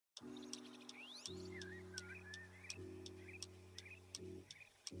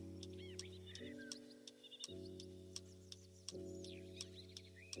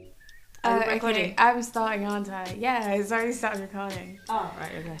Are you Okay, recording? I'm starting, aren't I? Yeah, it's already started recording. Oh,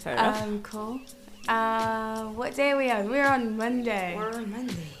 right, okay, fair enough. Cool. What day are we on? We're on Monday. We're on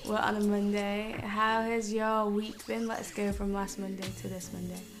Monday. We're on a Monday. How has your week been? Let's go from last Monday to this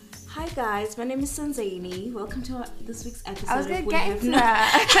Monday. Hi guys, my name is Sanzaini. Welcome to this week's episode. I was going to We get Have into No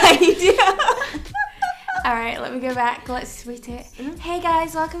that. Idea. Alright, let me go back. Let's tweet it. Mhm. Hey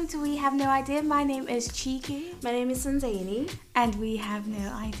guys, welcome to We Have No Idea. My name is Chiku. My name is Sanzaini. And we have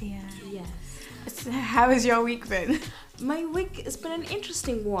no idea. Yes. So how has your week been? My week has been an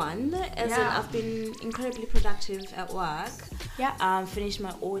interesting one, as in Yeah. I've been incredibly productive at work. Yeah. Finished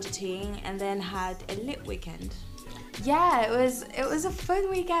my auditing and then had a lit weekend. Yeah, it was a fun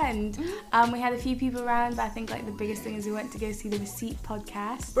weekend. Mm-hmm. We had a few people around, but I think like the biggest thing is we went to go see the Receipt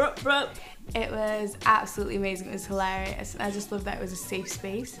podcast. Bro. It was absolutely amazing. It was hilarious. I just love that it was a safe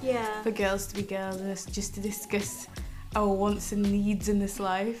space Yeah. for girls to be girls and us just to discuss our wants and needs in this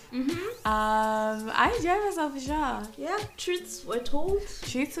life. I enjoyed myself for sure. Yeah, truths were told.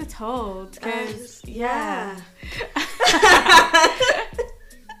 Truths were told, because Yeah.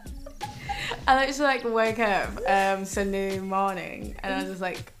 I literally like woke up Sunday morning and I was just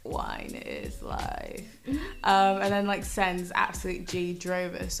like, wine is life. And then like Sen's absolute G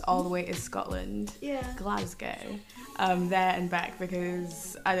drove us all the way to Scotland, Yeah. Glasgow, there and back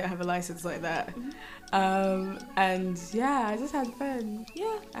because I don't have a license like that. And yeah, I just had fun.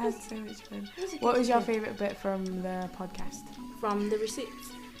 Yeah. I had so much fun. It was a What good was your weekend. favourite bit from the podcast? From the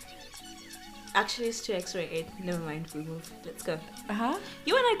receipts. Actually, it's too X-rated. Never mind, we move. Let's go. Uh-huh.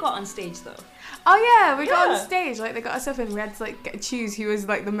 You and I got on stage though. Oh yeah, we got Yeah. on stage, like they got us up and we had to like choose who was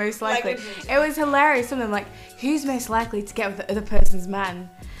like the most likely. Like, It was hilarious, something like, who's most likely to get with the other person's man?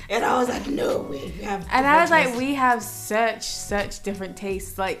 And I was like, no way. We have And I was like, different we have such different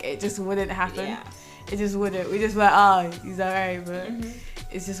tastes, like it just wouldn't happen. Yeah. It just wouldn't. We just were like, oh, he's alright, but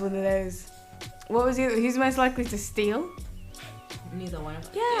it's just one of those. What was it? Who's most likely to steal? Neither one of us.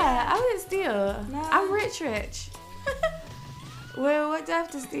 Yeah, I wouldn't steal. No. I'm rich. Well, what do I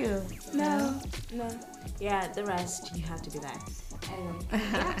have to steal? No. Yeah, the rest, you have to be there.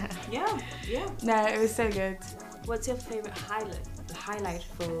 Anyway. Yeah. No, it was so good. What's your favorite highlight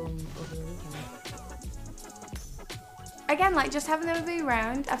from over the weekend? Again, like just having everybody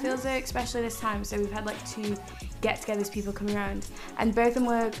around, I feel as though, especially this time, so we've had like 2 get-togethers, people coming around, and both of them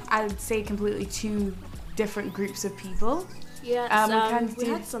were, I would say, completely 2 different groups of people. Yeah, we we did-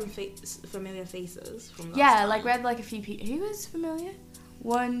 had some familiar faces from last Yeah, time. like we had like a few people. Who was familiar?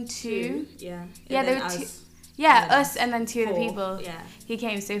 1, 2. Yeah. Yeah, And there then were 2. us, Yeah, and then us and then 2 other 4. people. Yeah. He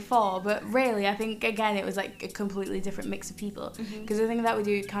came, so 4. But really, I think again it was like a completely different mix of people. Because the thing that we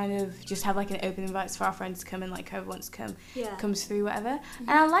do kind of just have like an open invite for our friends to come and like whoever wants to come Yeah. comes through, whatever. And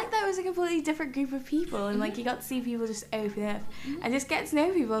I like that it was a completely different group of people, and like you got to see people just open up and just get to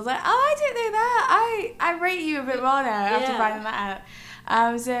know people. I was like, oh, I didn't know that. I rate you a bit more now after Yeah. finding that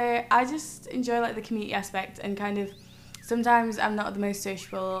out. So I just enjoy like the community aspect, and kind of sometimes I'm not the most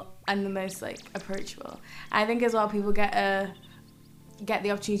sociable and the most like approachable. And I think as well people get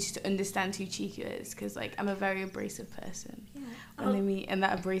the opportunity to understand who Chiku is, because like I'm a very abrasive person when they meet, and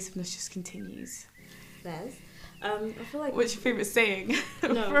that abrasiveness just continues. There's. I feel like What's your favourite saying?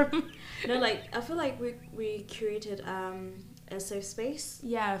 No. from... No, like I feel like we curated a safe space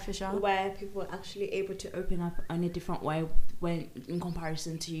Yeah, for sure. where people are actually able to open up in a different way when in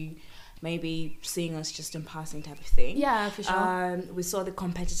comparison to maybe seeing us just in passing type of thing. Yeah, for sure. We saw the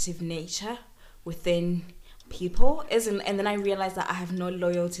competitive nature within people, and then I realized that I have no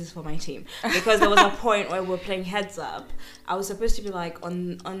loyalties for my team, because there was a point where we were playing heads up. I was supposed to be like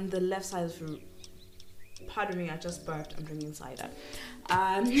on the left side of the. Pardon me, I just burped. I'm drinking cider.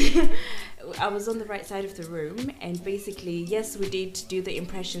 I was on the right side of the room, and basically, yes, we did do the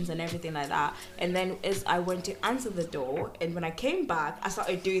impressions and everything like that. And then as I went to answer the door, and when I came back, I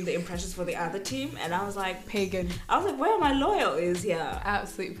started doing the impressions for the other team, and I was like, Pagan. where are my loyalties here?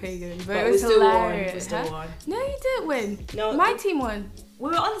 Absolute pagan. But, But it we was still won. hilarious. We still huh? won. No, you didn't win. No, My team won. we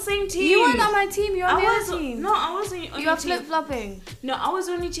were on the same team. You weren't on my team, you were on I the was other team. No, I wasn't on You your are team. flip-flopping. No, I was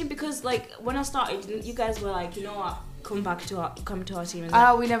on your team because like when I started, you guys were like, you know what? Come to our team. And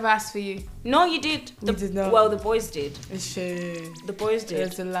Oh, we never asked for you. no, you did. We did not. Well, the boys did. It's true. The boys did.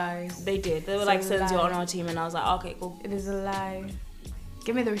 It's a lie. They did. They were It's like, a "Sends you're lie. on our team," and I was like, "Okay, cool." It is a lie.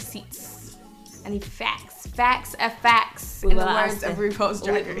 Give me the receipts. I need facts. Facts are facts. We in the will ask words of them. RuPaul's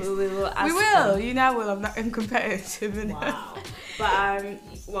Drag Race. We will. Ask We will. them. You know will. I'm not uncompetitive enough. Wow. But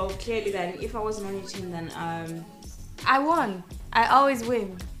well, clearly then, if I wasn't on your team, then I won. I always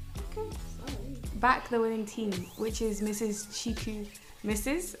win. okay. Back the winning team, which is Mrs. Chiku.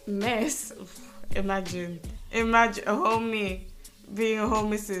 Miss. Imagine. A whole me. being a whole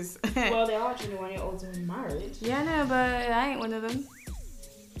missus. Well, there are 21-year-olds who are married. Yeah, no, but I ain't one of them.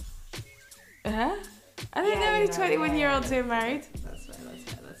 I don't Yeah, know any you know, 21-year-olds who are married. That's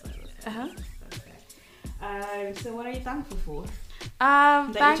fair. So what are you thankful for?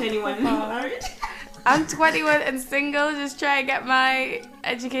 That That you're 21 and married? I'm 21 and single, just trying to get my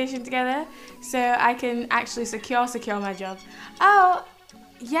education together so I can actually secure my job. Oh,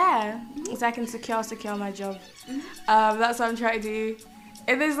 yeah, so I can secure my job. That's what I'm trying to do.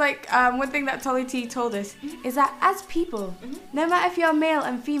 And there's like one thing that Tolly T told us is that as people, no matter if you're male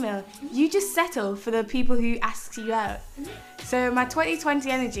and female, you just settle for the people who ask you out. So my 2020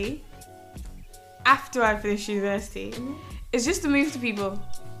 energy, after I finish university, is just to move to people.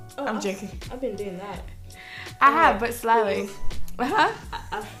 Oh, I'm joking. I've been doing that. I have, but slightly.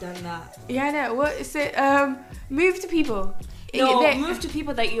 I've done that. Yeah, I know. What is it? Move to people. No, They- move to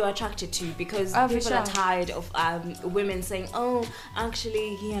people that you're attracted to, because Oh, for people are sure. tired of women saying, "Oh,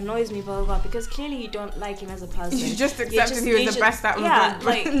 actually, he annoys me," blah blah blah. Because clearly you don't like him as a person. You just accepted he was the best out of the bunch.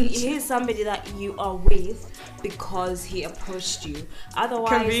 like he's somebody that you are with because he approached you. Otherwise,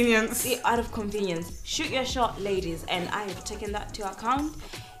 Convenience. out of convenience. Shoot your shot, ladies, and I have taken that to account.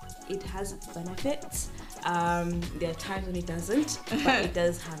 It has its benefits. There are times when it doesn't, but it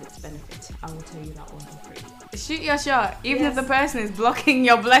does have its benefits. I will tell you that one for free. Shoot your shot, even if Yes. the person is blocking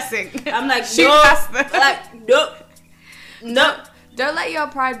your blessing. I'm like, Shoot no, past them. like, no. Don't let your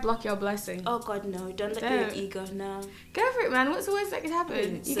pride block your blessing. Oh God, no! Don't let Don't. your ego. No. Go for it, man. What's the worst that could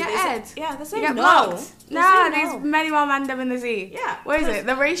happen? You So get they say- aired. Yeah, that's You it. get No. blocked. They Nah, say there's no. many more mandem in the sea. Yeah. What is because- it?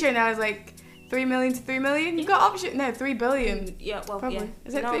 The ratio now is like 3 million to 3 million. You've got option. No, 3 billion. Yeah, well, Probably. yeah.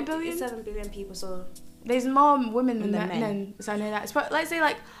 Is it No, 3 billion? It's 7 billion people, so There's more women than Than men. men. So I know that. But let's say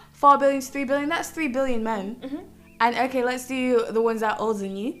like 4 billion to 3 billion. That's 3 billion men. And okay, let's do the ones that are older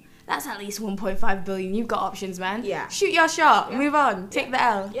than you. That's at least 1.5 billion. You've got options, man. Yeah. Shoot your shot. Yeah. Move on. Take the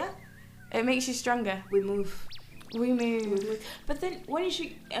L. yeah, It makes you stronger. we move. We move. But then when you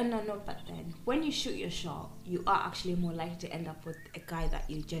shoot, but then when you shoot your shot, you are actually more likely to end up with a guy that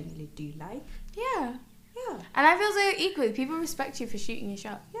you genuinely do like. Yeah. Yeah, And I feel so equally. People respect you for shooting your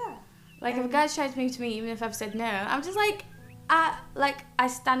shot. yeah. Like if a guy's tried to move to me, even if I've said no, I'm just like, I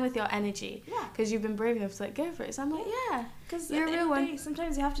stand with your energy. Yeah. Because you've been brave enough to like go for it. So I'm like, yeah. Because You're a real one.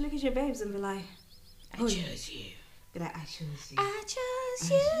 Sometimes you have to look at your babes and be like, I Oh, chose you. Be like, I chose you. I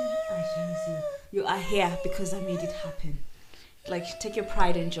chose I you. chose you. You are here because I made it happen. Like, take your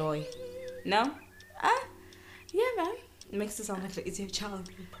pride and joy. No? Yeah, man. It makes it sound like it's your child.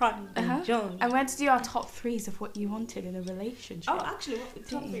 Your pride Uh-huh. and joy. And we had to do our top threes of what you wanted in a relationship. Oh, actually,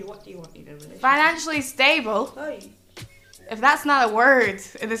 tell me, what do you want in a relationship? Financially stable. Hey. If that's not a word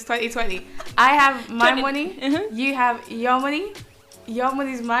in this 2020, I have my 20. money. Mhm. You have your money. Your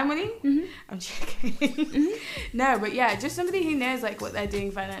money's my money. Mhm. I'm joking. No, but yeah, just somebody who knows like what they're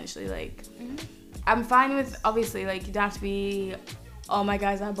doing financially. Like, I'm fine with obviously like you don't have to be, oh my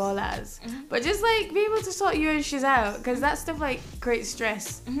guys are ballers, but just like be able to sort your issues out, because that stuff like creates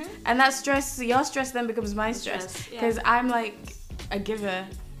stress, and that stress, your stress then becomes my stress, Stress, yeah. because I'm like a giver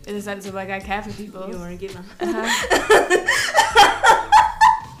in the sense of like I care for people. You are a giver.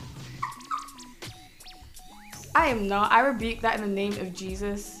 I am not. I rebuke that in the name of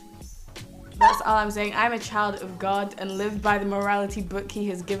Jesus. That's all I'm saying. I'm a child of God and live by the morality book he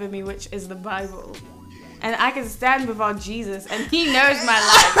has given me, which is the Bible. And I can stand before Jesus, and he knows my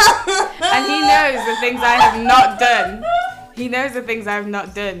life. And he knows the things I have not done. He knows the things I have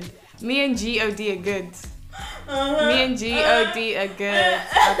not done. Me and G.O.D. are good. Me and G.O.D. are good.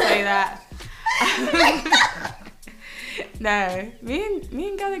 I'll tell you that. No, me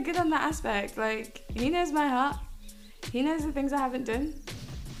and God are good on that aspect. Like, he knows my heart. He knows the things I haven't done.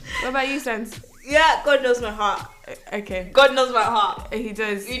 What about you, Sense? Yeah, God knows my heart. Okay. God knows my heart. He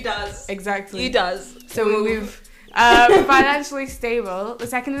does. He does. Exactly. He does. So we move. Financially stable. The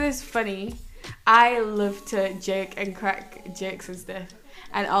second one is funny. I love to joke and crack jokes and stuff.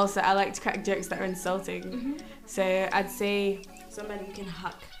 And also, I like to crack jokes that are insulting. So I'd say... Somebody you can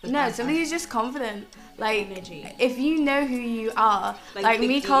hack. No, somebody who's just confident. Like, Energy. if you know who you are, like big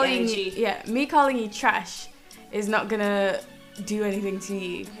me D calling energy. you, me calling you trash is not gonna do anything to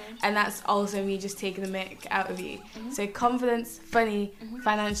you, and that's also me just taking the mick out of you. So confidence, funny,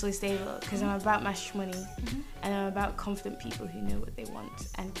 financially stable, because I'm about my money, and I'm about confident people who know what they want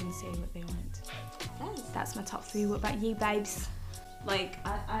and can say what they want. That's my top three. What about you, babes? Like,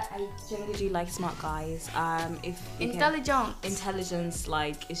 I generally do like smart guys. If you can- Intelligent. Intelligence,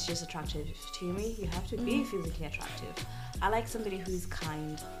 like, it's just attractive to me. You have to be physically attractive. I like somebody who's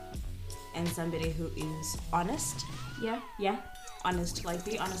kind and somebody who is honest. Yeah. Yeah. honest. Like,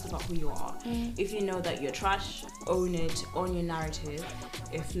 be honest about who you are. If you know that you're trash, own it, own your narrative.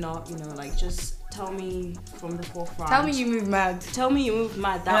 If not, you know, like, just tell me from the forefront. Tell me you move mad. Tell me you move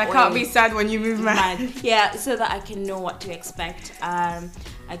mad. And I can't be sad when you move mad. Yeah, so that I can know what to expect.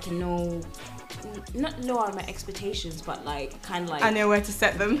 I can know, not lower my expectations, but like kind of like I know where to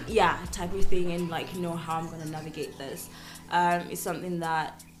set them. Yeah, type of thing, and like know how I'm gonna navigate this. It's something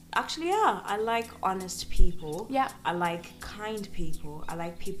that actually, yeah, I like honest people. Yeah. I like kind people. I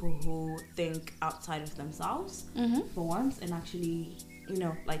like people who think outside of themselves for once, and actually, you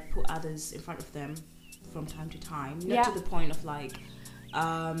know, like put others in front of them from time to time. Not to the point of like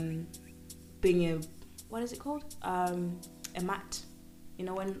being a, what is it called? A mat. You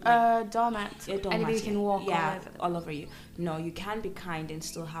know, when like, doormat. Yeah, doormat. Anybody can walk all over you. No, you can be kind and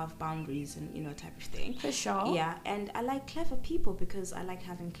still have boundaries and, you know, type of thing. For sure. Yeah, and I like clever people because I like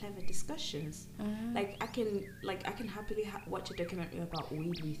having clever discussions. Like I can happily watch a documentary about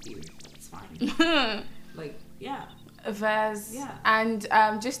weed with you. It's fine. Like, yeah. And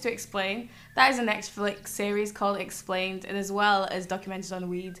just to explain, that is a Netflix series called Explained, and as well as documentaries on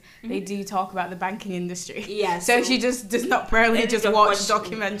weed, they do talk about the banking industry. Yeah. So she just does not primarily just watch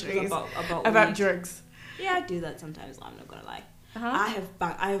documentaries about drugs. Yeah, I do that sometimes. I'm not gonna lie.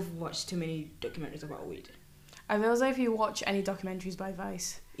 I have watched too many documentaries about weed. I feel as though if you watch any documentaries by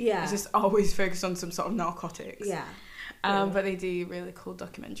Vice, yeah, it's just always focused on some sort of narcotics. Yeah. But they do really cool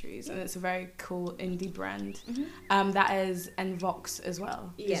documentaries, and it's a very cool indie brand. That is, and Vox as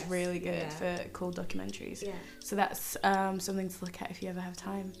well is really good for cool documentaries. Yeah. So that's something to look at if you ever have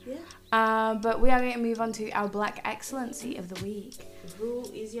time. Yeah. But we are going to move on to our Black Excellency of the week. Who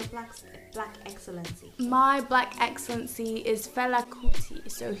is your Black Excellency? My Black Excellency is Fela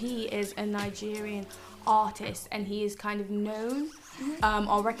Kuti. So he is a Nigerian artist, and he is kind of known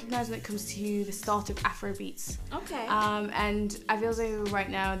or recognised when it comes to the start of Afrobeats. Okay. And I feel as though right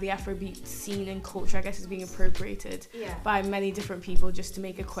now the Afrobeat scene and culture, I guess, is being appropriated by many different people just to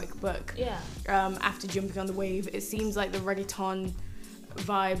make a quick buck. Yeah. After jumping on the wave, it seems like the reggaeton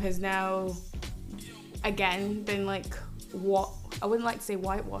vibe has now again been like I wouldn't like to say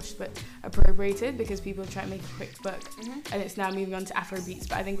whitewashed, but appropriated, because people try to make a quick buck, and it's now moving on to Afrobeats.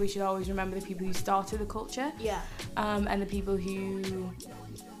 But I think we should always remember the people who started the culture, and the people who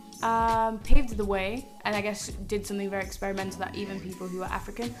paved the way, and I guess did something very experimental that even people who are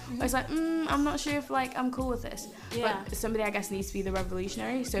African, I was like, I'm not sure if like I'm cool with this. But somebody, I guess, needs to be the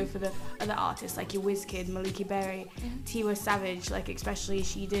revolutionary. So for the other artists like your Wizkid, Maliki Berry, Tiwa Savage, like especially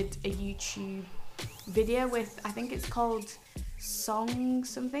she did a YouTube video with, I think it's called Song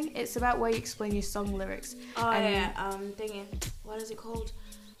Something. It's about where you explain your song lyrics. What is it called?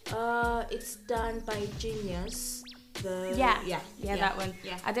 It's done by Genius. That one.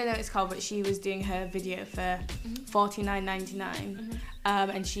 Yeah. I don't know what it's called, but she was doing her video for $49.99,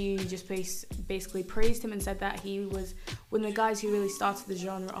 and she just basically praised him and said that he was one of the guys who really started the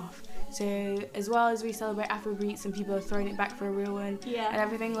genre off. So as well as we celebrate Afrobeats and people are throwing it back for a real one and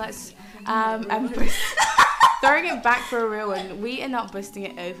everything, let's throwing it back for a real one. We are not busting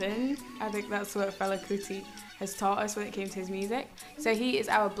it open. I think that's what Fela Kuti has taught us when it came to his music. So he is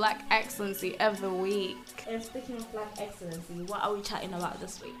our Black Excellency of the week. And speaking of Black Excellency, what are we chatting about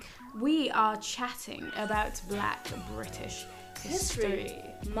this week? We are chatting about Black British History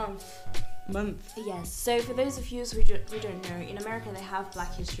Month. Yes. So for those of you who don't know, in America they have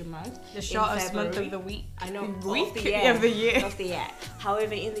Black History Month. The shortest month of the week. I know. Of the year.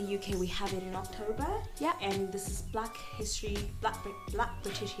 However, in the UK we have it in October. Yeah. And this is Black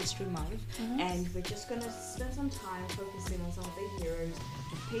British History Month, and we're just gonna spend some time focusing on some of the heroes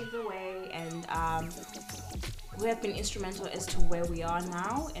who paved the way and who have been instrumental as to where we are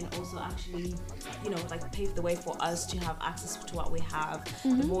now, and also actually, you know, like paved the way for us to have access to what we have,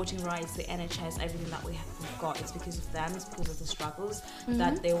 the voting rights, the NHS, everything that we've got. It's because of them, it's because of the struggles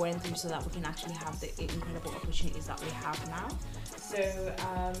that they went through, so that we can actually have the incredible opportunities that we have now. So,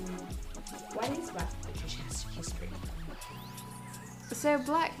 what is Black British history? So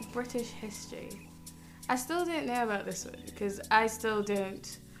Black British history, I still don't know about this one because I still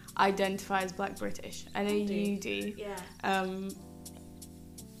don't identify as Black British. I know you do. Yeah.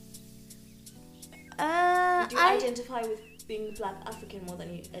 Do you identify with being Black African more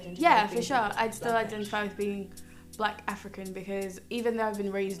than you identify? Yeah, for sure. I'd still identify with being Black African because even though I've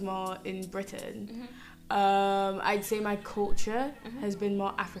been raised more in Britain, I'd say my culture has been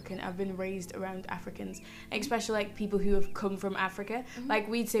more African. I've been raised around Africans, especially like people who have come from Africa. Like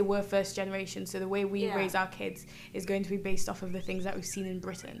we'd say we're first generation, so the way we raise our kids is going to be based off of the things that we've seen in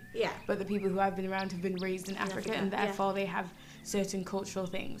Britain. Yeah. But the people who I've been around have been raised in Africa, and therefore they have certain cultural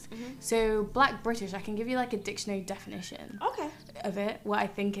things. So Black British, I can give you like a dictionary definition Okay. of it, what I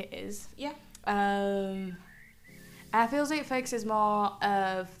think it is. Yeah. I feel like it focuses more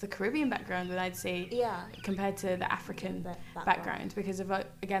of the Caribbean background than I'd say Yeah. compared to the African background, because of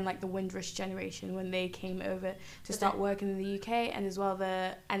again like the Windrush generation when they came over to start working in the UK, and as well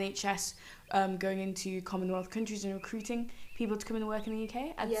the NHS going into Commonwealth countries and recruiting people to come and work in the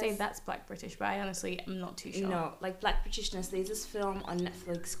UK. I'd say that's Black British, but I honestly am not too sure. No, like Black Britishness, there's this film on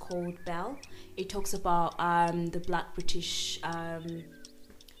Netflix called Belle. It talks about the Black British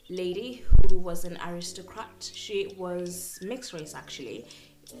lady who was an aristocrat. She was mixed race actually.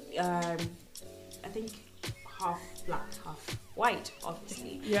 I think half black, half white,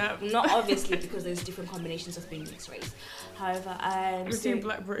 obviously. Yeah. Not obviously because there's different combinations of being mixed race. However, we're doing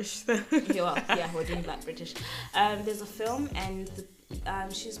Black British then. We're doing Black British. There's a film and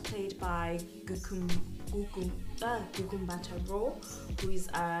she's played by Gugumbata Raw, who is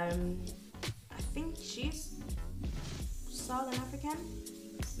I think she's Southern African.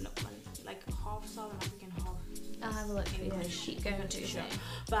 No, like half Southern African, half. I'll have a look. Keep going to show.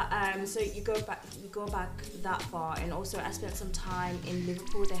 But so you go back that far, and also I spent some time in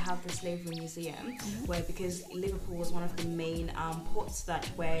Liverpool. They have the slavery museum, where because Liverpool was one of the main ports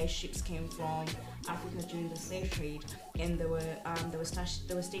where ships came from Africa during the slave trade, and they were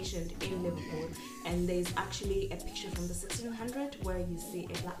stationed in Liverpool. And there's actually a picture from the 1600 where you see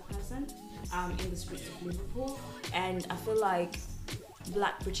a black person in the streets of Liverpool, and I feel like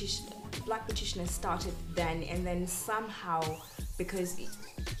Black Britishness started then, and then somehow because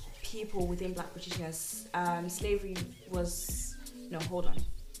people within Black Britishness, slavery was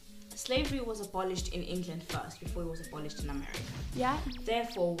abolished in England first before it was abolished in America. Yeah.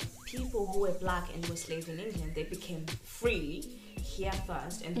 Therefore, people who were black and were slaves in England, they became free here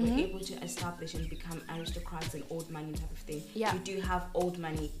first, and were able to establish and become aristocrats and old money type of thing. Yeah. We do have old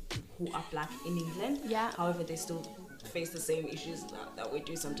money who are black in England. Yeah. However, they still face the same issues that we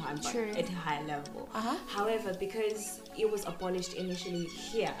do sometimes, but at a higher level. However, because it was abolished initially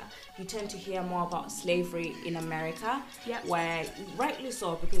here, you tend to hear more about slavery in America, where rightly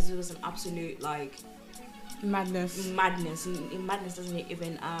so, because it was an absolute madness. Madness doesn't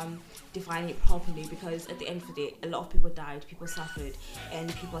even define it properly, because at the end of the day, a lot of people died, people suffered,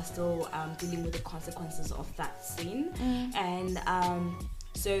 and people are still dealing with the consequences of that scene. And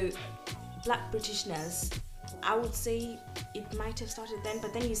so Black Britishness, I would say it might have started then,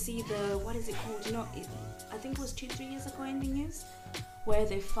 but then you see what is it called? I think it was 2-3 years ago in the news, where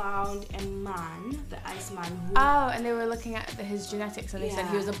they found a man, the Iceman. And they were looking at his genetics, and they said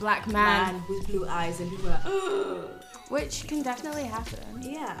he was a black man with blue eyes, and people were like, ugh. Which can definitely happen.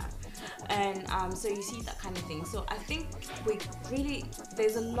 Yeah. And so you see that kind of thing. So I think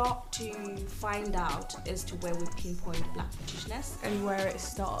there's a lot to find out as to where we pinpoint Black Britishness and where it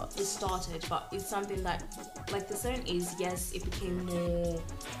started. It started, but it's something that, like the saying is, yes, it became more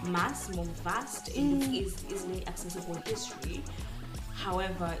vast, and it's easily accessible history.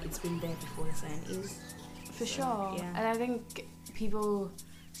 However, it's been there before the saying is. For sure. Yeah. And I think people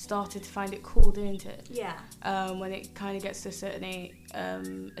started to find it cool, didn't it? Yeah. When it kind of gets to a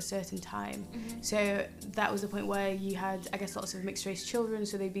certain time. So that was the point where you had, I guess, lots of mixed race children.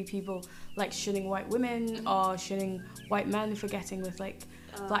 So there'd be people like shunning white women or shunning white men for getting with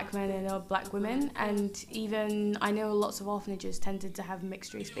black men and black women. And even I know lots of orphanages tended to have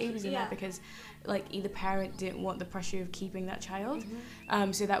mixed race babies in there because either parent didn't want the pressure of keeping that child.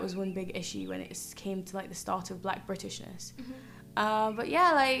 So that was one big issue when it came to the start of Black Britishness. But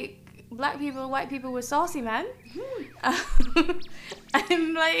yeah, black people, white people were saucy, man.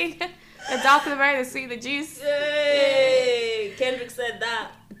 And the darker the berry, the sweet the juice. Yay! Kendrick said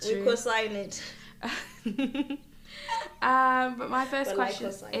that. True. We co-sign it. But my first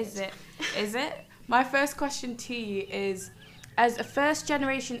question is it? My first question to you is, as a first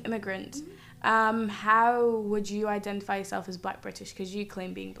generation immigrant, how would you identify yourself as Black British? Because you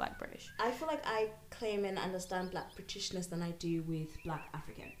claim being Black British. I feel like I claim and understand Black Britishness than I do with Black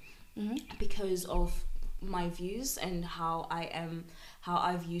African, because of my views and how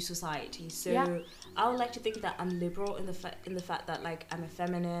I view society. So I would like to think that I'm liberal in the fact that I'm a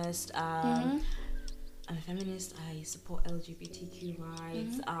feminist. I'm a feminist. I support LGBTQ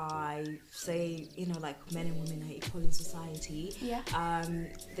rights. I say, men and women are equal in society.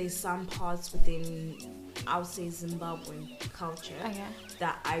 There's some parts within, I would say, Zimbabwean culture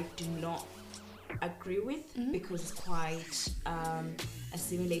that I do not agree with because it's quite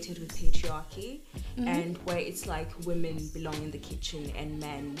assimilated with patriarchy, and where it's like women belong in the kitchen and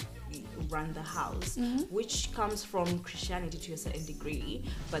men run the house, which comes from Christianity to a certain degree,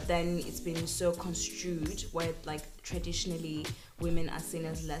 but then it's been so construed where like traditionally women are seen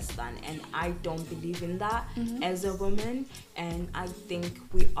as less than, and I don't believe in that as a woman, and I think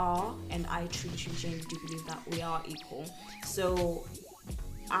we are, and I truly genuinely do believe that we are equal. So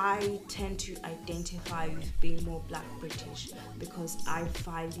I tend to identify with being more Black British because I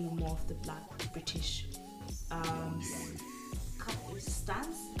value more of the Black British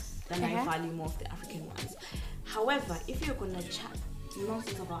stance than I value more of the African ones. However, if you're gonna chat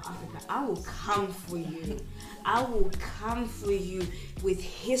nonsense about Africa, I will come for you. I will come for you with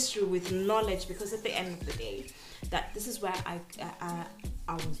history, with knowledge, because at the end of the day, that this is where I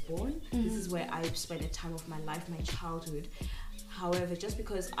was born. This is where I spent a time of my life, my childhood. However, just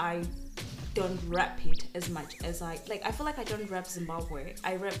because I don't rep it as much as I feel like I don't rep Zimbabwe.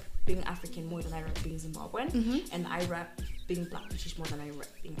 I rep being African more than I rep being Zimbabwean, and I rep being Black British more than I rep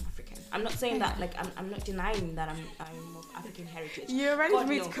being African. I'm not saying that, like, I'm not denying that I'm of African heritage. You're ready for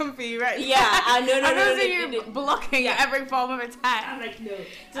me to come for you, right? Yeah, I know. No, blocking every form of attack. I'm like, no.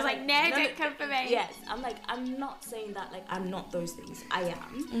 Just like, no, don't come for me. Yes, I'm not saying that, like, I'm not those things. I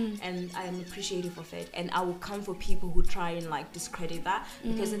am, and I am appreciative of it, and I will come for people who try and, like, discredit that,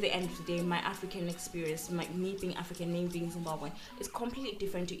 because at the end of the day, my African experience, me being African, me being Zimbabwean, is completely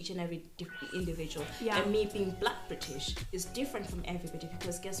different to each and every individual. Yeah. And me being Black British is different from everybody,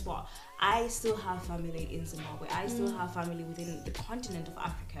 because guess what? I still have family in Zimbabwe. I still have family within the continent of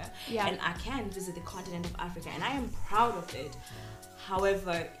Africa, and I can visit the continent of Africa, and I am proud of it.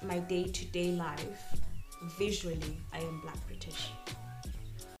 However, my day-to-day life, visually, I am Black British.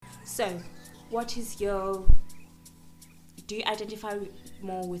 So, what is do you identify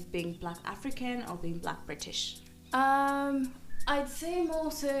more with being Black African or being Black British? I'd say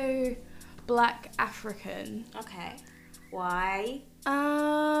more so Black African. Okay. Why? Why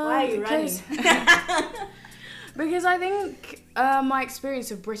are you running? Because I think my experience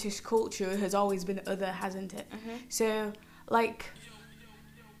of British culture has always been other, hasn't it? So, like,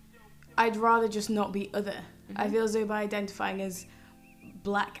 I'd rather just not be other. I feel as though by identifying as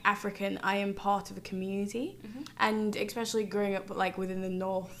Black African, I am part of a community, and especially growing up like within the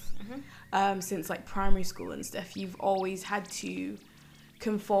North, since like primary school and stuff, you've always had to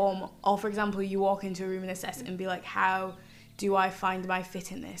conform. Or for example, you walk into a room and assess and be like, how do I find my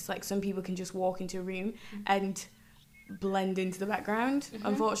fit in this? Like, some people can just walk into a room and blend into the background.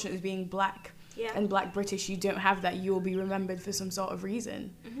 Unfortunately, being Black and Black British, you don't have that. You will be remembered for some sort of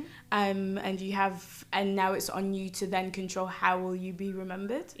reason, and now it's on you to then control how will you be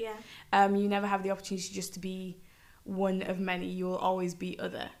remembered. You never have the opportunity just to be one of many. You will always be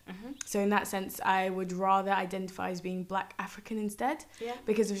other. So in that sense, I would rather identify as being Black African instead,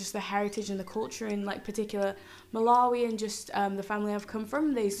 because of just the heritage and the culture in like particular Malawi and just the family I've come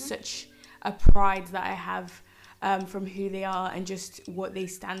from. There's such a pride that I have from who they are and just what they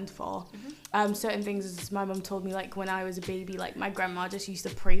stand for. Certain things, as my mum told me, like when I was a baby, like my grandma just used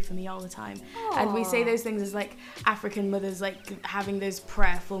to pray for me all the time. Aww. And we say those things as like African mothers, like having those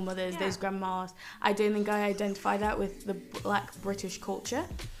prayerful mothers, those grandmas. I don't think I identify that with the Black British culture.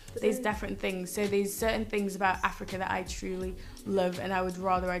 There's different things. So there's certain things about Africa that I truly love, and I would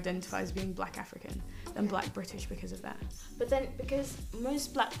rather identify as being Black African than Black British because of that. But then, because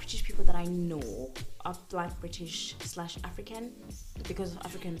most Black British people that I know are Black British / African because of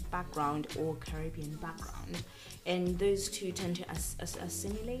African background or Caribbean background, and those two tend to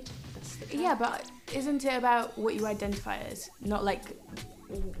assimilate. That's the term. Yeah, but isn't it about what you identify as, not like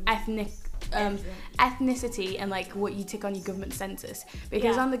ethnicity and like what you tick on your government census?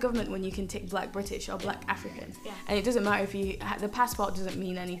 Because on the government one you can tick Black British or Black African, and it doesn't matter if the passport doesn't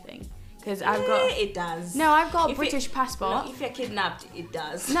mean anything. Because I've got... It does. No, I've got a British passport. No, if you're kidnapped, it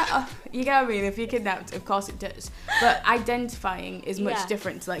does. No, you get what I mean? If you're kidnapped, of course it does. But identifying is much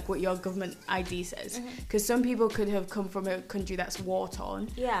different to like what your government ID says. Because some people could have come from a country that's war-torn,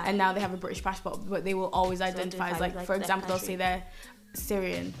 and now they have a British passport, but they will always identify as like for example, they'll say they're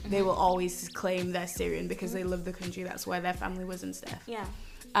Syrian. They will always claim they're Syrian because they love the country. That's where their family was and stuff.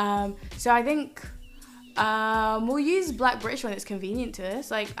 So I think... we'll use Black British when it's convenient to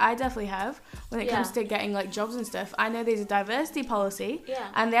us. Like, I definitely have when it comes to getting like jobs and stuff. I know there's a diversity policy,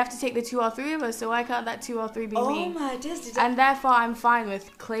 and they have to take the 2 or 3 of us, so why can't that 2 or 3 be me? Oh my days. And therefore I'm fine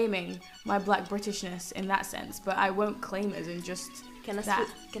with claiming my Black Britishness in that sense, but I won't claim it as in just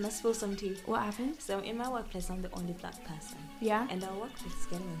Can I spill some tea? What happened? So in my workplace, I'm the only Black person. Yeah. And our workplace is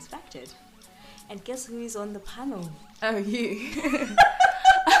getting inspected. And guess who is on the panel? Oh, you.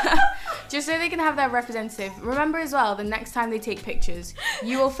 Just so they can have their representative. Remember as well, the next time they take pictures,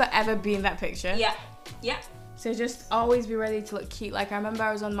 you will forever be in that picture. Yeah. Yeah. So just always be ready to look cute. Like I remember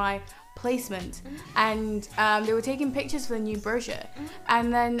I was on my placement and they were taking pictures for the new brochure,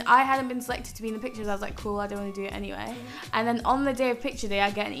 and then I hadn't been selected to be in the pictures. I was like, cool, I don't want to do it anyway. And then on the day of picture day,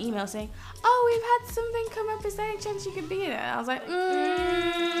 I get an email saying, oh, we've had something come up, is there any chance you could be in it? And I was like,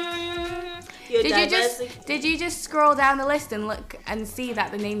 did you just scroll down the list and look and see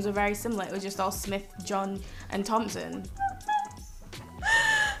that the names were very similar? It was just all Smith, John and Thompson.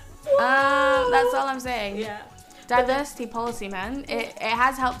 That's all I'm saying. Yeah. Diversity policy, man. It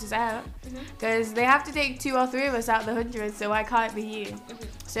has helped us out because they have to take 2 or 3 of us out of the 100, so why can't it be you?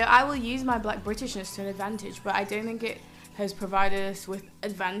 So I will use my black Britishness to an advantage, but I don't think it has provided us with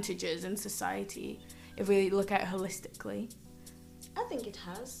advantages in society if we look at it holistically. I think it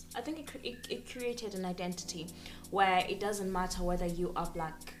has. I think it created an identity where it doesn't matter whether you are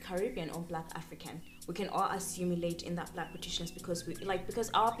Black Caribbean or Black African. We can all assimilate in that Black Britishness because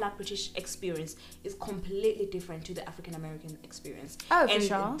our Black British experience is completely different to the African American experience. Oh, and for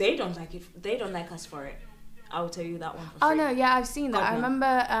sure. They don't like it. They don't like us for it. I'll tell you that one for free. Oh no, yeah, I've seen that. God, I no.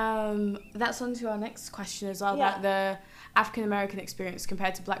 remember that's on to our next question as well, about the African American experience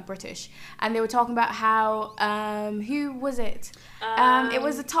compared to Black British. And they were talking about how who was it? It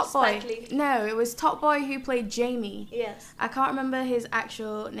was the Top Boy. Spike Lee. No, it was Top Boy who played Jamie. Yes. I can't remember his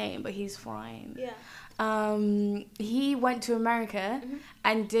actual name, but he's fine. Yeah. He went to America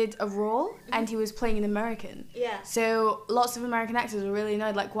and did a role, and he was playing an American. Yeah. So lots of American actors were really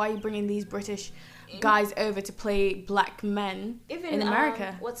annoyed, like, why are you bringing these British guys over to play black men Even in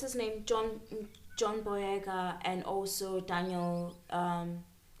America? What's his name? John Boyega, and also Daniel,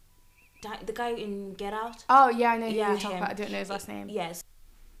 the guy in Get Out. Oh yeah, I know who Yeah, you're talking him. about. I don't know his last name. Yes.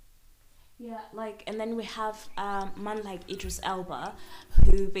 Yeah, like, and then we have man like Idris Elba,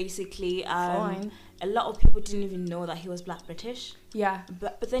 who basically Fine. a lot of people didn't even know that he was Black British. Yeah.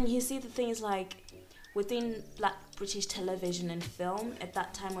 But then you see the thing is, like, within Black British television and film at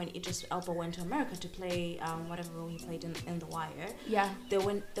that time when Idris Elba went to America to play whatever role he played in The Wire, Yeah. there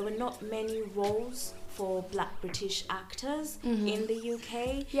were not many roles for Black British actors in the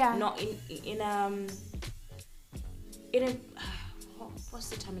UK. Yeah. Not in a what's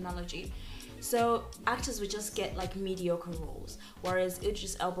the terminology? So actors would just get like mediocre roles, whereas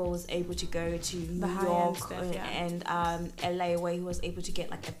Idris Elba was able to go to New high-end York stuff, yeah. and LA, where he was able to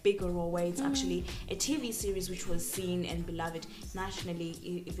get like a bigger role, where it's actually a TV series which was seen and beloved nationally,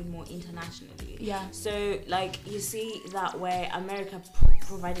 even more internationally. Yeah. So like you see that where America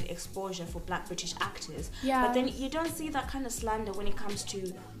provided exposure for Black British actors, Yeah. but then you don't see that kind of slander when it comes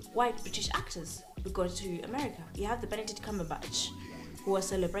to white British actors who go to America. You have the Benedict Cumberbatch, who was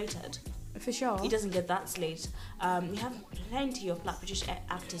celebrated. For sure. He doesn't get that slate. You have plenty of Black British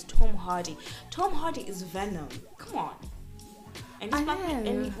actors. Tom Hardy. Tom Hardy is Venom. Come on. And he's I Black. know.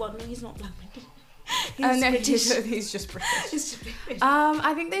 And no, he's not Black British. Oh no, British. he's just British. He's British.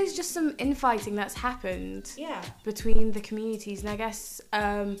 I think there's just some infighting that's happened Yeah. between the communities, and I guess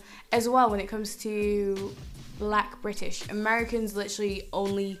as well when it comes to Black British, Americans literally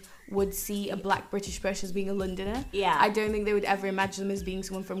only would see a Black British person as being a Londoner. Yeah. I don't think they would ever imagine them as being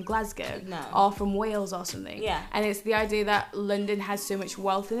someone from Glasgow No. or from Wales or something. Yeah. And it's the idea that London has so much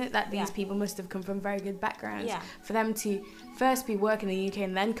wealth in it that these Yeah. people must have come from very good backgrounds Yeah. for them to first be working in the UK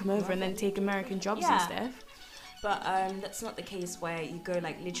and then come over and then take American jobs and Yeah. stuff. But that's not the case where you go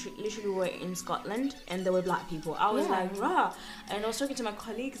like literally we're in Scotland and there were Black people. I was Yeah. like, rah. And I was talking to my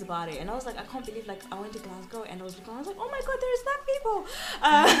colleagues about it, and I was like, I can't believe, like, I went to Glasgow and I was like, oh my god, there's Black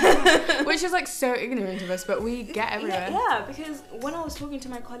people. Which is like so ignorant of us, but we get everywhere. Yeah, because when I was talking to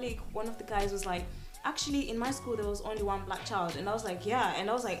my colleague, one of the guys was like, actually in my school there was only one Black child, and I was like, yeah, and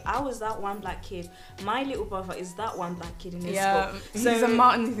I was like, I was that one Black kid. My little brother is that one Black kid in his school. He's a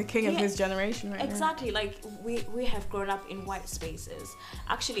Martin Luther King of Yeah, his generation right exactly, like we have grown up in white spaces.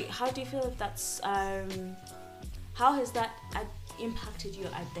 Actually, how do you feel if that's how has that impacted your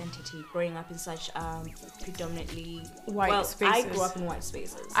identity growing up in such predominantly White spaces. I grew up in white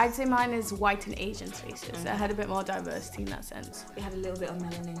spaces. I'd say mine is white and Asian spaces. I had a bit more diversity in that sense. We had a little bit of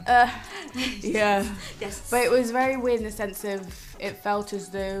melanin. Yeah. Yes. But it was very weird in the sense of it felt as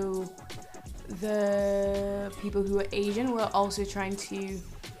though the people who were Asian were also trying to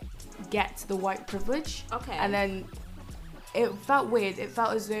get the white privilege. Okay. And then it felt weird. It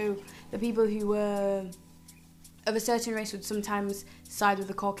felt as though the people who were of a certain race would sometimes side with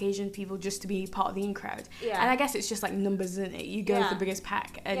the Caucasian people just to be part of the in crowd. Yeah. And I guess it's just like numbers, isn't it? You go with Yeah. the biggest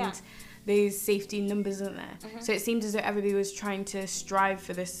pack, and Yeah. there's safety in numbers, isn't there? So it seemed as though everybody was trying to strive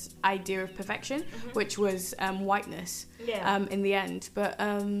for this idea of perfection, which was whiteness Yeah. in the end. But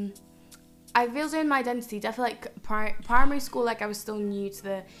I feel so in my identity, definitely like primary school, like I was still new to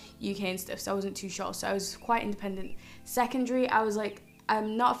the UK and stuff, so I wasn't too sure. So I was quite independent. Secondary, I was like,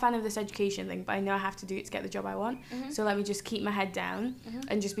 I'm not a fan of this education thing, but I know I have to do it to get the job I want. So let me just keep my head down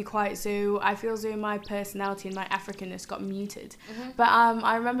and just be quiet. So I feel as though my personality and my Africanness got muted. But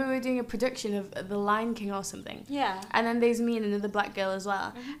I remember we were doing a production of The Lion King or something. Yeah. And then there's me and another black girl as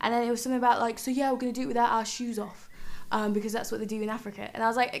well. And then it was something about like, so yeah, we're going to do it without our shoes off. Because that's what they do in Africa. And I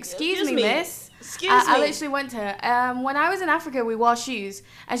was like, excuse me, miss. Excuse me. I literally went to her. When I was in Africa, we wore shoes.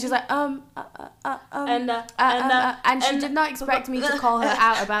 And she was like, and she did not expect me to call her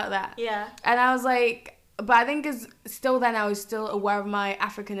out about that. Yeah. And I was like, but I think still then I was still aware of my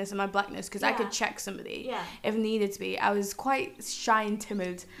Africanness and my blackness, because I could check somebody if needed to be. I was quite shy and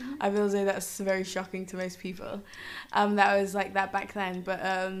timid. I feel as though that's very shocking to most people. That was like that back then. But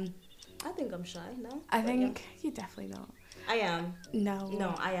I think I'm shy, no? I think you're definitely not. I am.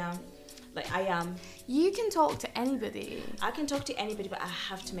 No, I am. Like, I am. You can talk to anybody. I can talk to anybody, but I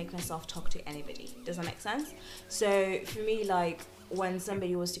have to make myself talk to anybody. Does that make sense? So, for me, like, when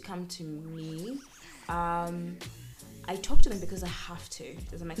somebody was to come to me, I talk to them because I have to.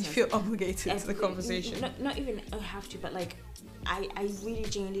 Does that make sense? You feel obligated to the conversation. Not even I have to, but, like, I really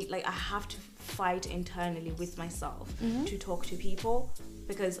genuinely, like, I have to fight internally with myself to talk to people,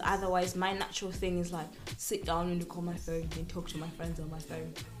 because otherwise my natural thing is like sit down and call my phone and talk to my friends on my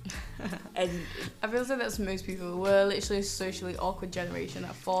phone. And I feel like that's most people. We're literally a socially awkward generation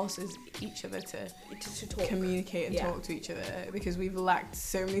that forces each other to talk. Communicate and talk to each other, because we've lacked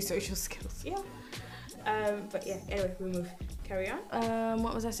so many social skills. Yeah. But yeah, anyway, we move. Carry on.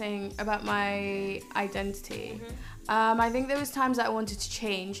 What was I saying about my identity? I think there was times that I wanted to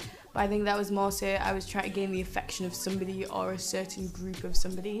change, but I think that was more so I was trying to gain the affection of somebody or a certain group of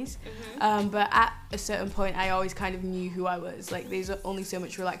somebody's. But at a certain point, I always kind of knew who I was. Like, there's only so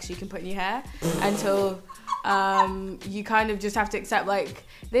much relaxer you can put in your hair until you kind of just have to accept, like,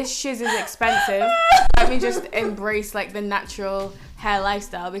 this shiz is expensive. Let me just embrace, like, the natural hair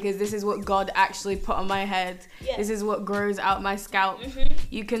lifestyle, because this is what God actually put on my head. This is what grows out my scalp.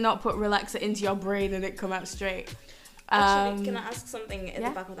 You cannot put relaxer into your brain and it come out straight. Actually, can I ask something in the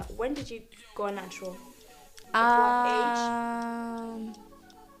back of that? When did you go natural? At what age?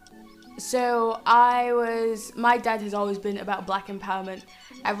 So my dad has always been about black empowerment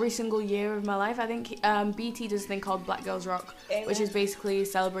every single year of my life. I think BT does a thing called Black Girls Rock, which is basically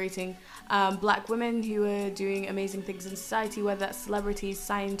celebrating black women who are doing amazing things in society, whether that's celebrities,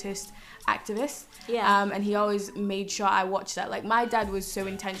 scientists, activists. And he always made sure I watched that. Like, my dad was so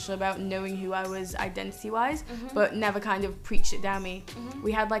intentional about knowing who I was identity-wise, but never kind of preached it down me.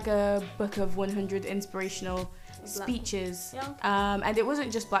 We had like a book of 100 inspirational speeches, and it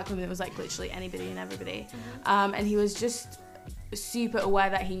wasn't just black women, it was like literally anybody and everybody. And he was just super aware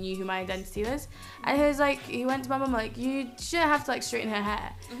that he knew who my identity was, and he was like, he went to my mum like, you shouldn't have to like straighten her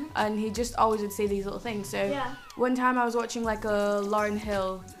hair, and he just always would say these little things. So one time I was watching like a Lauryn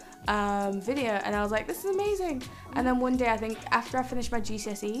Hill video, and I was like, this is amazing. And then one day, I think after I finished my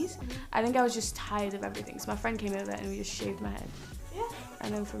GCSEs, I think I was just tired of everything, so my friend came over and we just shaved my head.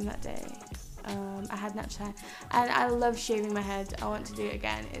 And then from that day, I had natural hair, and I love shaving my head. I want to do it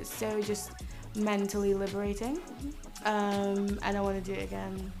again. It's so just mentally liberating, and I want to do it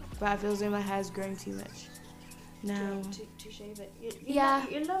again, but I feel as though my hair's growing too much now. To shave it.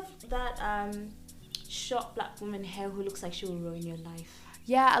 You love that short black woman hair who looks like she will ruin your life.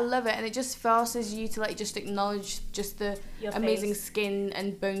 Yeah, I love it, and it just forces you to like just acknowledge just the your amazing face. Skin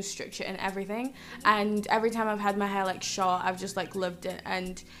and bone structure and everything. And every time I've had my hair like short, I've just like loved it,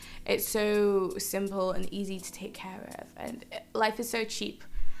 and it's so simple and easy to take care of, and life is so cheap.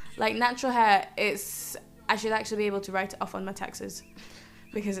 Like, natural hair, I should actually be able to write it off on my taxes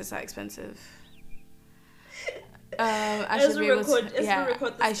because it's that expensive. As we record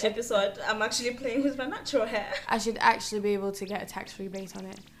this episode, I'm actually playing with my natural hair. I should actually be able to get a tax-free rebate on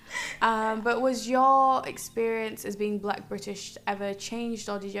it. But was your experience as being Black British ever changed,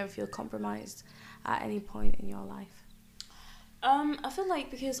 or did you ever feel compromised at any point in your life? I feel like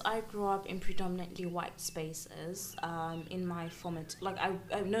because I grew up in predominantly white spaces, in my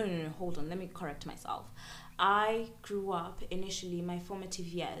hold on, let me correct myself. I grew up initially, my formative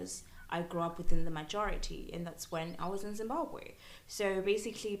years, I grew up within the majority, and that's when I was in Zimbabwe. So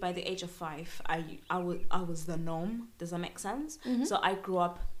basically, by the age of 5, I was the norm. Does that make sense? So I grew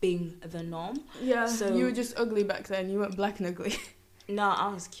up being the norm. Yeah. So you were just ugly back then. You weren't black and ugly. No,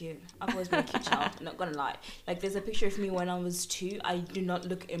 I was cute. I've always been a cute child, not gonna lie. Like, there's a picture of me when I was 2. I do not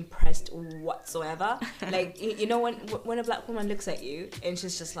look impressed whatsoever. Like, you know when a black woman looks at you and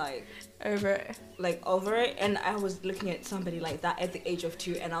she's just like over it. Like, over it. And I was looking at somebody like that at the age of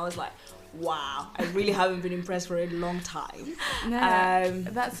 2, and I was like, wow, I really haven't been impressed for a long time. No,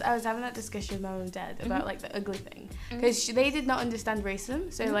 I was having that discussion with my mum and dad about like the ugly thing, because they did not understand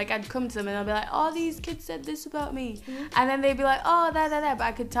racism. So like I'd come to them and I'd be like, oh, these kids said this about me, and then they'd be like, oh, there, but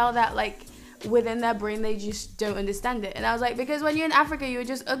I could tell that like within their brain they just don't understand it. And I was like, because when you're in Africa you're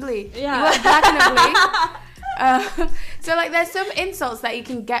just ugly. Yeah. You weren't black and ugly. So like there's some insults that you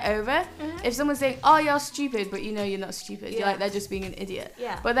can get over if someone's saying, oh, you're stupid, but you know you're not stupid. You're like, they're just being an idiot.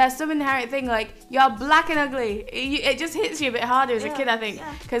 Yeah. But there's some inherent thing like, you're black and ugly. It just hits you a bit harder as a kid, I think,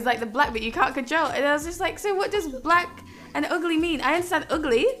 because like the black bit you can't control. And I was just like, so what does black and ugly mean? I understand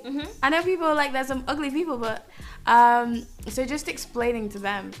ugly. I know people are like, there's some ugly people, but so just explaining to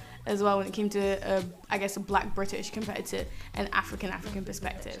them as well when it came to I guess a black British compared to an African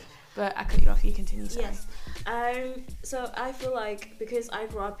perspective. But I cut you off, you continue, sorry. Yes. So I feel like because I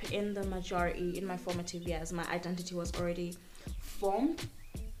grew up in the majority in my formative years, my identity was already formed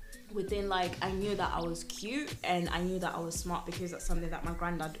within, like, I knew that I was cute and I knew that I was smart, because that's something that my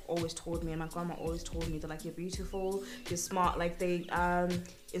granddad always told me and my grandma always told me, that like, you're beautiful, you're smart, like they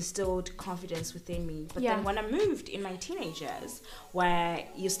instilled confidence within me. But then when I moved in my teenage years, where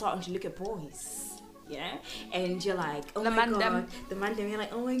you're starting to look at boys, and you're like, oh my god, the man them, you're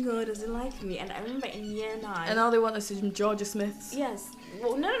like, oh my god, does he like me? And I remember in year 9, and all they want is some Georgia Smiths. Yes,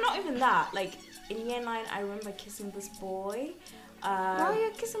 well, no, not even that. Like in year 9, I remember kissing this boy. Oh,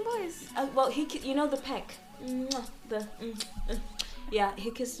 you're kissing boys. Well, you know the peck, yeah,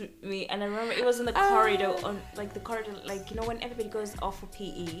 he kissed me, and I remember it was in the corridor, like you know when everybody goes off for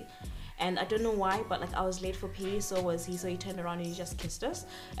PE. And I don't know why, but like I was late for PE, so was he. So he turned around and he just kissed us.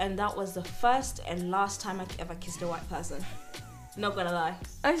 And that was the first and last time I ever kissed a white person. Not gonna lie.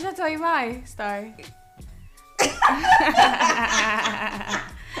 Oh, should I tell you my story?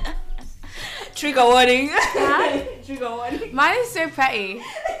 Trigger warning. Trigger warning. Mine is so petty.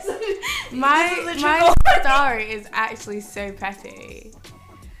 My story is actually so petty.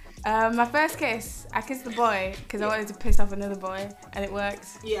 My first kiss, I kissed the boy because I wanted to piss off another boy, and it worked.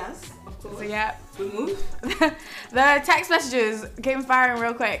 Yes, of course. So yeah, we move. The text messages came firing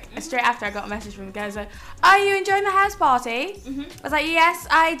real quick. Straight after I got a message from the guys like, "Are you enjoying the house party?" I was like, "Yes,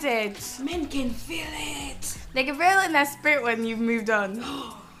 I did." Men can feel it. They can feel it in their spirit when you've moved on,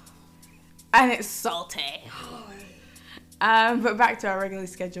 and it's salty. But back to our regularly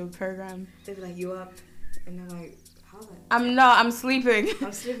scheduled program. They'd be like, "You up?" And they're like, I'm not, I'm sleeping.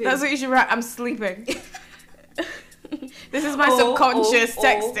 I'm sleeping. That's what you should write, I'm sleeping. This is my subconscious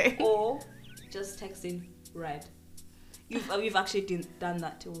texting. Or just texting red. You've actually done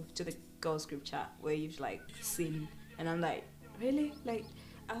that to the girls group chat where you've like seen, and I'm like, really? Like,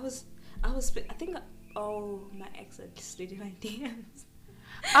 I think, my ex had slid in my DMs.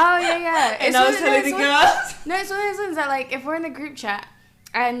 Oh yeah. And I was telling the girls. No, it's one of those ones that like, if we're in a group chat,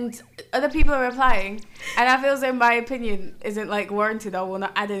 and other people are replying, and I feel as though my opinion isn't like warranted or will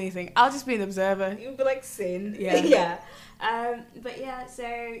not add anything, I'll just be an observer. You'll be like, sin. Yeah. But yeah,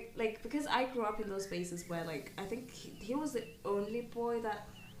 so like, because I grew up in those spaces where like, I think he was the only boy that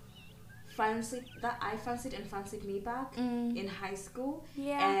I fancied and fancied me back in high school.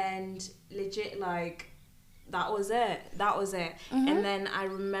 Yeah. And legit, like, that was it. And then I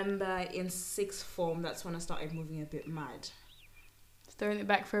remember in 6th form, that's when I started moving a bit mad. Throwing it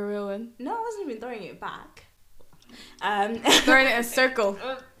back for a real one? No, I wasn't even throwing it back. Throwing it in a circle.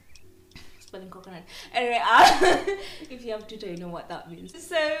 Spelling coconut. Anyway, if you have Twitter, you know what that means.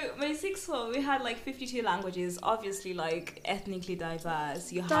 So my 6th form, we had like 52 languages, obviously like ethnically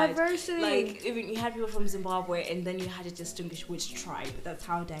diverse. You had diversity. Like even you had people from Zimbabwe, and then you had to distinguish which tribe. That's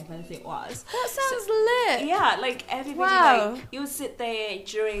how diverse it was. That sounds lit. Yeah, like everybody, like you would sit there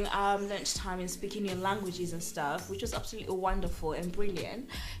during lunchtime and speak in your languages and stuff, which was absolutely wonderful and brilliant.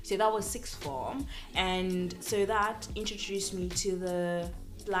 So that was 6th form, and so that introduced me to the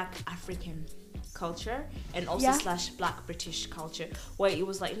Black African culture, and also / Black British culture, where it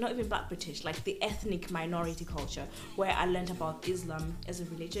was like not even Black British, like the ethnic minority culture, where I learned about Islam as a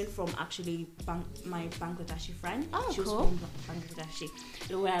religion from actually my Bangladeshi friend. She was from Bangladesh.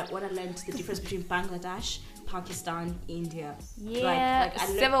 What I learned the difference between Bangladesh, Pakistan, India. Like I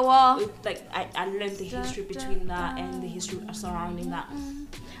civil war. Like I learned the history between that and the history surrounding that.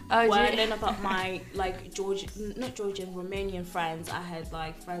 I learned about my like Romanian friends. I had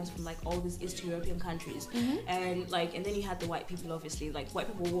like friends from like all these East European countries, and then you had the white people. Obviously, like white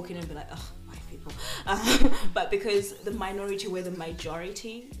people walking and be like, oh, white people, but because the minority were the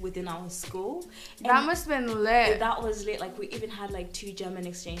majority within our school. That must have been lit. That was lit. Like we even had like 2 German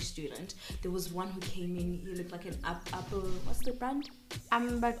exchange students. There was one who came in. He looked like an apple. What's the brand?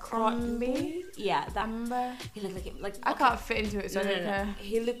 Abercrombie. Yeah, that. Amber. He looked like I can't fit into it, so I don't care.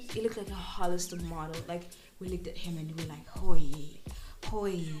 He looked like a Hollister model. Like we looked at him and we were like,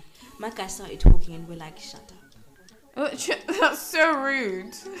 hoi. My guy started talking and we're like, shut up. That's so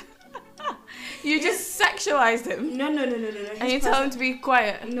rude. You just sexualized him. No. And you tell him to be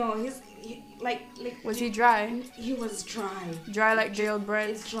quiet. No, like. Was he dry? He was dry. Dry like jailed bread.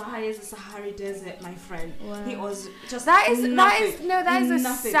 As dry as the Sahara Desert, my friend. Wow. He was just that is nothing. the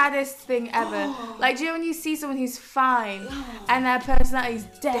Nothing. saddest thing ever. Like, do you know when you see someone who's fine and their personality's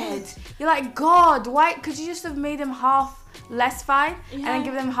dead? You're like, God, why could you just have made him half less fine and then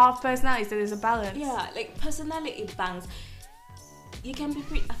give them half personality so there's a balance? Yeah, like personality bangs. You can be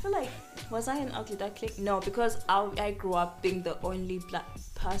pretty. I feel like, was I an ugly duckling? No, because I grew up being the only black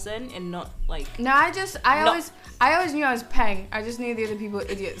person and not like. No, I always knew I was Peng. I just knew the other people were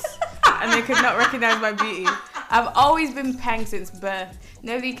idiots and they could not recognize my beauty. I've always been Peng since birth.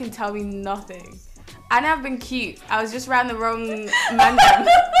 Nobody can tell me nothing. I never been cute. I was just around the wrong man.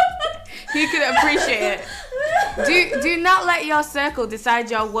 He could appreciate it. Do not let your circle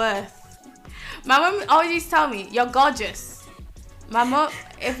decide your worth. My mum always used to tell me, you're gorgeous. My mom,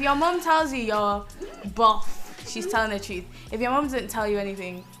 if your mom tells you you're buff, she's telling the truth. If your mom doesn't tell you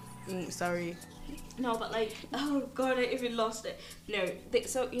anything, sorry. No, but like, oh God, I even lost it. No,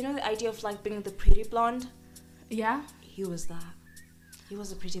 so you know the idea of like being the pretty blonde? Yeah? He was that. He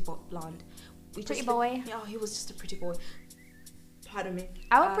was a pretty blonde. Pretty boy? Yeah, he was just a pretty boy. Pardon me.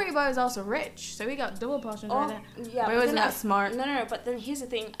 Our pretty boy was also rich, so we got double portions right there. Yeah, but he wasn't that smart. No, but then here's the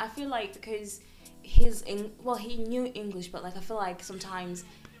thing. I feel like because he knew English, but like I feel like sometimes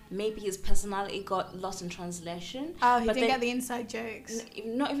maybe his personality got lost in translation. Oh, he didn't get the inside jokes.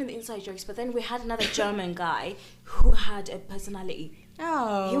 Not even the inside jokes, but then we had another German guy who had a personality.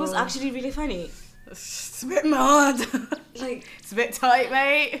 Oh. He was actually really funny. It's a bit mad. Like, it's a bit tight,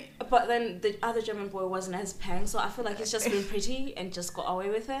 mate. But then the other German boy wasn't as Peng, so I feel like he's just been pretty and just got away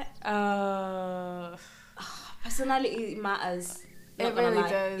with it. Personality matters. It really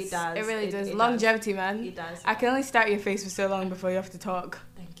does. It does. It really does. Longevity, man. It does. I can only stare at your face for so long before you have to talk.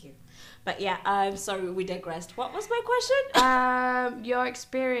 Thank you. But yeah, I'm sorry we digressed. What was my question? Your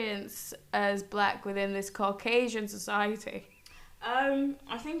experience as black within this Caucasian society.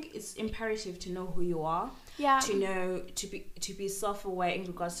 I think it's imperative to know who you are. Yeah. To be self-aware in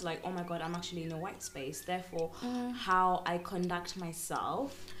regards to like, oh my God, I'm actually in a white space. Therefore, how I conduct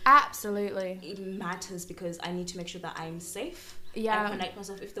myself. Absolutely. It matters because I need to make sure that I'm safe. Yeah. I connect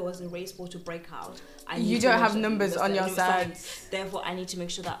myself. If there was a race war to break out, you don't have numbers on your side. Therefore, I need to make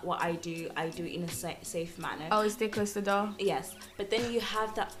sure that what I do in a safe manner. Always stay close to the door. Yes, but then you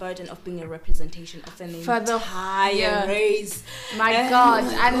have that burden of being a representation of an entire race. My God,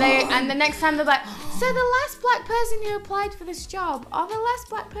 and the next time they're like, so the last black person who applied for this job, or the last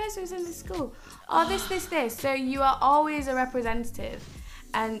black person who's in this school, or this. So you are always a representative.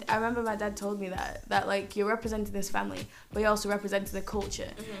 And I remember my dad told me that like you're representing this family, but you're also representing the culture.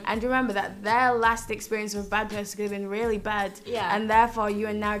 And remember that their last experience of a bad person could have been really bad. Yeah. And therefore you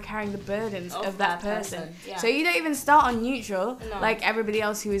are now carrying the burdens of that person. Yeah. So you don't even start on neutral like everybody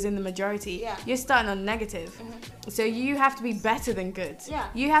else who is in the majority. Yeah. You're starting on negative. So you have to be better than good. Yeah.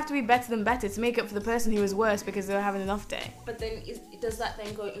 You have to be better than better to make up for the person who was worse because they were having an off day. But then does that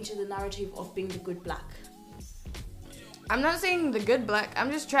then go into the narrative of being the good black? I'm not saying the good black,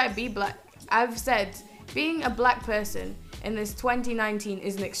 I'm just trying to be black. I've said being a black person in this 2019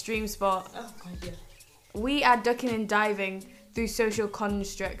 is an extreme sport. Oh God, yeah. We are ducking and diving through social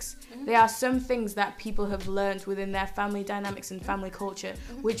constructs. There are some things that people have learned within their family dynamics and family culture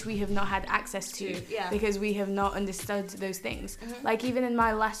which we have not had access to because we have not understood those things. Like even in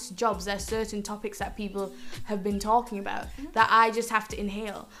my last jobs, there's certain topics that people have been talking about that I just have to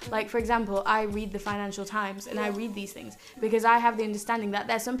inhale. Like for example, I read the Financial Times and I read these things because I have the understanding that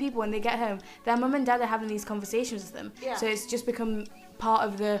there's some people when they get home, their mum and dad are having these conversations with them. So it's just become part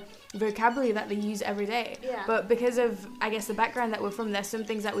of the vocabulary that they use every day. But because of, I guess, the background that we're from, there's some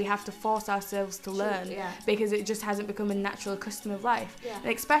things that we have to force ourselves to learn because it just hasn't become a natural custom of life.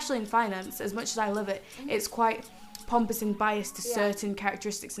 And especially in finance, as much as I love it, it's quite pompous and biased to certain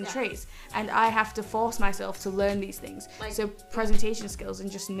characteristics and traits, and I have to force myself to learn these things. Like, so presentation skills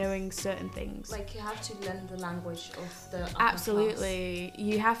and just knowing certain things. Like you have to learn the language of the upper Absolutely. Class.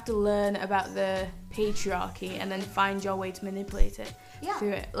 You have to learn about the patriarchy and then find your way to manipulate it through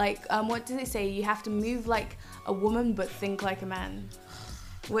it. Like, what does it say? You have to move like a woman but think like a man.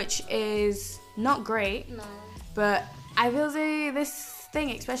 which is not great. No. But I feel this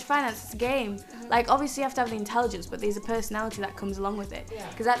thing, especially finance, it's a game. Like, obviously you have to have the intelligence, but there's a personality that comes along with it.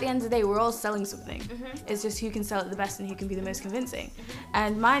 Because at the end of the day, we're all selling something. It's just who can sell it the best and who can be the most convincing.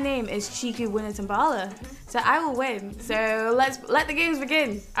 And my name is Chiku Winnetambala, so I will win. So let the games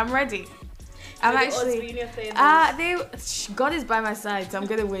begin. I'm ready. I'm actually. God is by my side, so I'm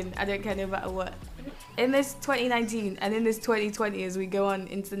gonna win. I don't care no matter what. In this 2019 and in this 2020, as we go on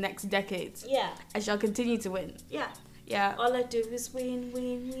into the next decades, I shall continue to win. Yeah. All I do is win,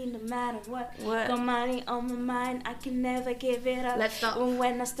 no matter what. Got money on my mind, I can never give it up. Let's stop.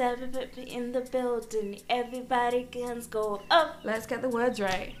 When I step up in the building, everybody guns go up. Let's get the words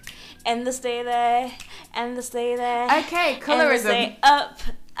right. And they stay there, and they stay there. Okay, colorism. And they say up.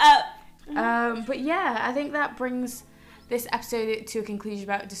 But yeah, I think that brings this episode to a conclusion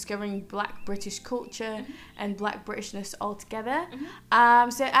about discovering Black British culture and Black Britishness altogether.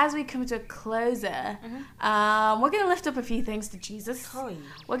 So as we come to a closer, we're going to lift up a few things to Jesus.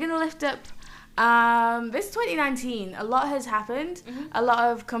 We're going to lift up this 2019. A lot has happened. A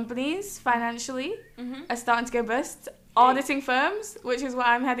lot of companies financially are starting to go bust. Auditing firms, which is what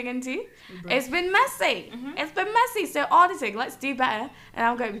I'm heading into. It's been messy. It's been messy. So auditing, let's do better. And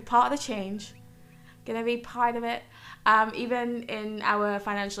I'm going to be part of the change. Going to be part of it. Even in our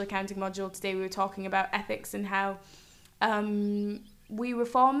financial accounting module today, we were talking about ethics and how we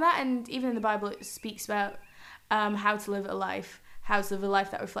reform that. And even in the Bible, it speaks about how to live a life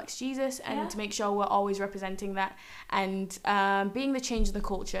that reflects Jesus, and to make sure we're always representing that and being the change in the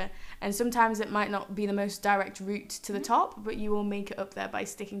culture. And sometimes it might not be the most direct route to the top, but you will make it up there by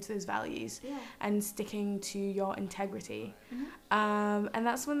sticking to those values and sticking to your integrity. And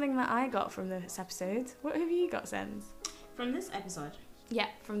that's one thing that I got from this episode. What have you got, Sens? From this episode? Yeah,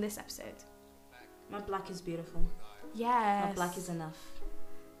 from this episode. My black is beautiful. Yes. My black is enough.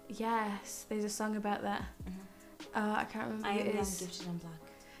 Yes, there's a song about that. I can't remember I what am it young, is. gifted and black.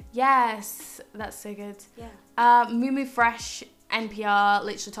 Yes, that's so good. Moo Fresh NPR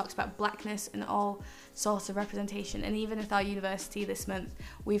literally talks about blackness and all sorts of representation. And even with our university this month,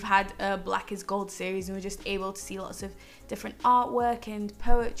 we've had a Black is Gold series, and we're just able to see lots of different artwork and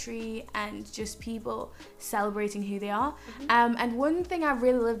poetry and just people celebrating who they are. And one thing I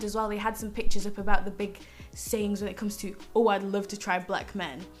really loved as well, they had some pictures up about the big sayings when it comes to, oh, I'd love to try black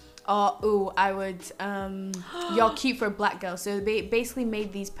men. Or, oh, I would, you're cute for a black girl. So they basically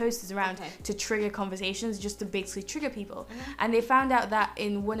made these posters around to trigger conversations, just to basically trigger people. And they found out that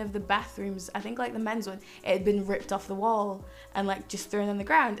in one of the bathrooms, I think like the men's one, it had been ripped off the wall and like just thrown on the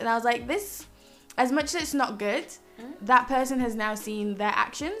ground. And I was like, this, as much as it's not good, that person has now seen their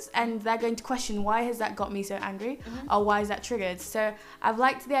actions, and they're going to question, why has that got me so angry? Or why is that triggered? So I've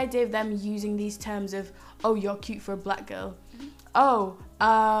liked the idea of them using these terms of, oh, you're cute for a black girl. Oh,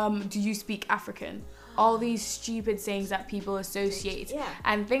 do you speak African? All these stupid sayings that people associate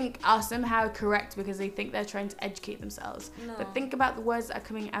and think are somehow correct because they think they're trying to educate themselves. But think about the words that are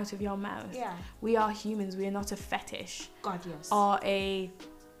coming out of your mouth. We are humans. We are not a fetish. God, yes. Or a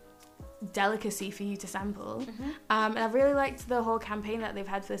delicacy for you to sample. And I've really liked the whole campaign that they've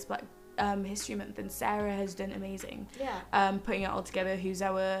had for this Black History Month, and Sarah has done amazing. Putting it all together, who's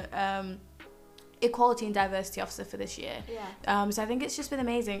our Equality and Diversity Officer for this year. So I think it's just been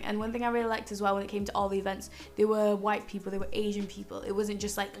amazing. And one thing I really liked as well when it came to all the events, there were white people, there were Asian people. It wasn't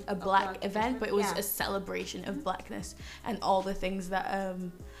just like a black event, but it was a celebration of blackness and all the things that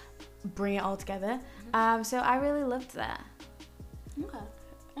bring it all together. So I really loved that. Okay.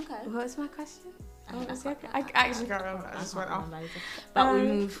 What was my question? I actually can't remember. I just went off. But we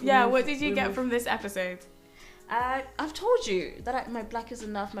move. What did you get from this episode? I've told you that my black is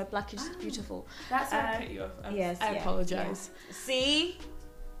enough. My black is beautiful. That's why I cut you off. Yes, I apologise. Yeah. See?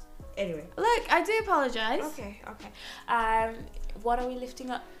 Anyway. Look, I do apologise. Okay. What are we lifting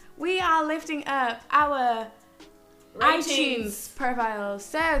up? We are lifting up our iTunes profiles.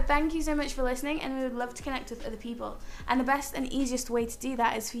 So thank you so much for listening, and we would love to connect with other people. And the best and easiest way to do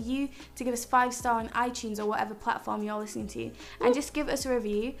that is for you to give us 5-star on iTunes or whatever platform you're listening to, and just give us a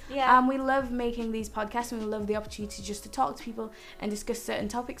review. We love making these podcasts, and we love the opportunity just to talk to people and discuss certain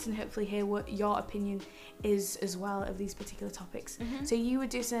topics, and hopefully hear what your opinion is as well of these particular topics. So you would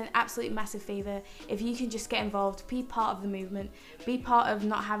do us an absolute massive favour if you can just get involved, be part of the movement, be part of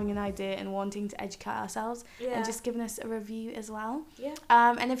not having an idea and wanting to educate ourselves, and just giving us a review as well.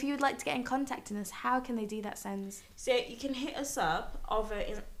 And if you would like to get in contact with us, how can they do that, Sens? So you can hit us up over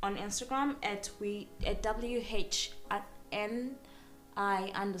on Instagram at WHN_.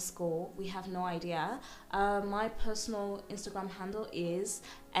 We have no idea. My personal Instagram handle is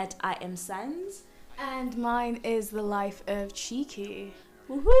 @IamSens. And mine is The Life of Chiku.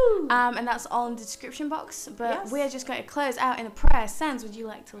 Woohoo! And that's all in the description box. But Yes. we're just going to close out in a prayer. Sans, would you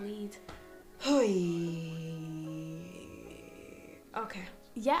like to lead? Okay.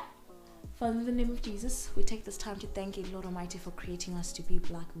 Yeah. Father, in the name of Jesus, we take this time to thank you, Lord Almighty, for creating us to be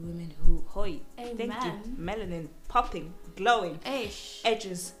black women who, thank you, Amen. melanin, popping, glowing, Ish.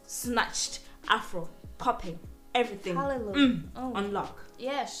 edges, snatched, afro, popping, everything, Hallelujah. Oh. unlock.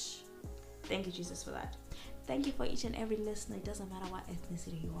 Yes. Thank you, Jesus, for that. Thank you for each and every listener. It doesn't matter what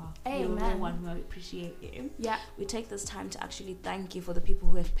ethnicity you are. Amen. You're the one. We appreciate you. Yeah. We take this time to actually thank you for the people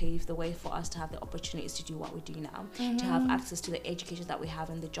who have paved the way for us to have the opportunities to do what we do now, to have access to the education that we have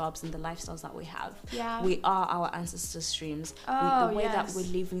and the jobs and the lifestyles that we have. Yeah. We are our ancestors' streams. Oh, The way yes. that we're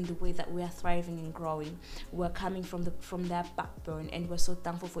living, the way that we are thriving and growing, we're coming from their backbone, and we're so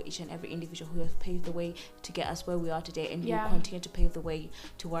thankful for each and every individual who have paved the way to get us where we are today, and Yeah. will continue to pave the way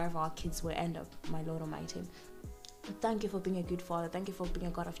to wherever our kids will end up, my Lord Almighty. Thank you for being a good father. Thank you for being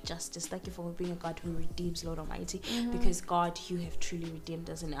a God of justice. Thank you for being a God who redeems, Lord Almighty. Because God, you have truly redeemed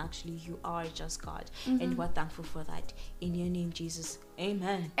us, and actually you are just God. And we're thankful for that. In your name, Jesus.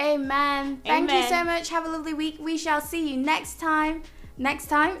 Amen. Amen. Thank you Amen. so much. Have a lovely week. We shall see you next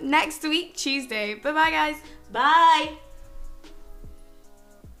week, Tuesday. Bye bye, guys. Bye.